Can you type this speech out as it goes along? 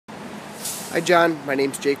Hi John, my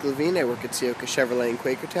name's Jake Levine. I work at Seoka Chevrolet in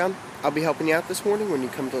Quakertown. I'll be helping you out this morning when you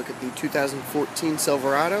come to look at the 2014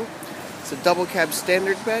 Silverado. It's a double cab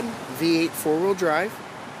standard bed, V8 4-wheel drive.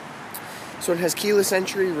 This one has keyless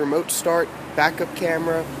entry, remote start, backup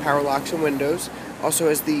camera, power locks and windows. Also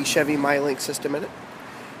has the Chevy MyLink system in it.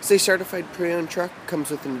 It's a certified pre-owned truck,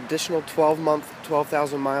 comes with an additional 12-month,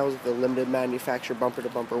 12,000 miles of the limited manufacturer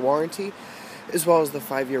bumper-to-bumper warranty, as well as the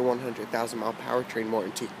 5-year, 100,000-mile powertrain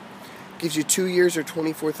warranty. Gives you 2 years or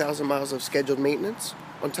 24,000 miles of scheduled maintenance.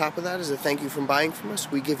 On top of that, as a thank you for buying from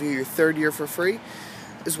us, we give you your 3rd year for free,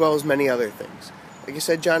 as well as many other things. Like I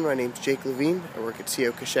said, John, my name's Jake Levine. I work at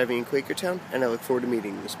Seoka Chevy in Quakertown, and I look forward to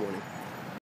meeting you this morning.